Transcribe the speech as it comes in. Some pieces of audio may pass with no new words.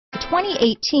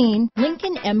2018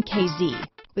 Lincoln MKZ.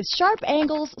 With sharp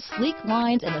angles, sleek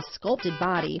lines, and a sculpted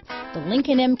body, the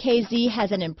Lincoln MKZ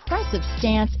has an impressive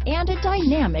stance and a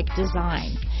dynamic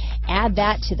design. Add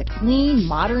that to the clean,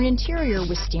 modern interior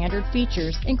with standard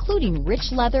features, including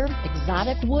rich leather,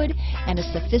 exotic wood, and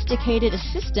a sophisticated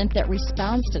assistant that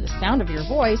responds to the sound of your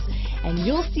voice, and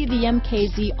you'll see the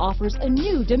MKZ offers a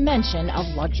new dimension of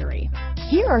luxury.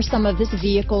 Here are some of this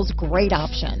vehicle's great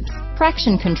options: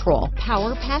 traction control,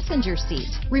 power passenger seat,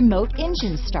 remote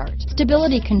engine start,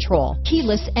 stability control,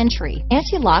 keyless entry,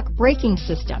 anti-lock braking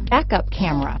system, backup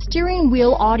camera, steering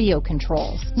wheel audio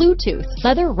controls, Bluetooth,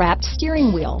 leather-wrapped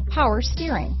steering wheel, power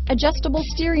steering, adjustable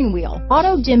steering wheel,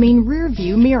 auto-dimming rear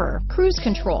view mirror, cruise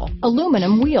control,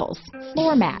 aluminum wheels,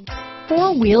 floor mats,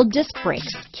 four-wheel disc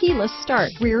brakes, keyless start,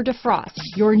 rear defrost.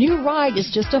 Your new ride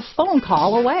is just a phone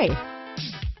call away.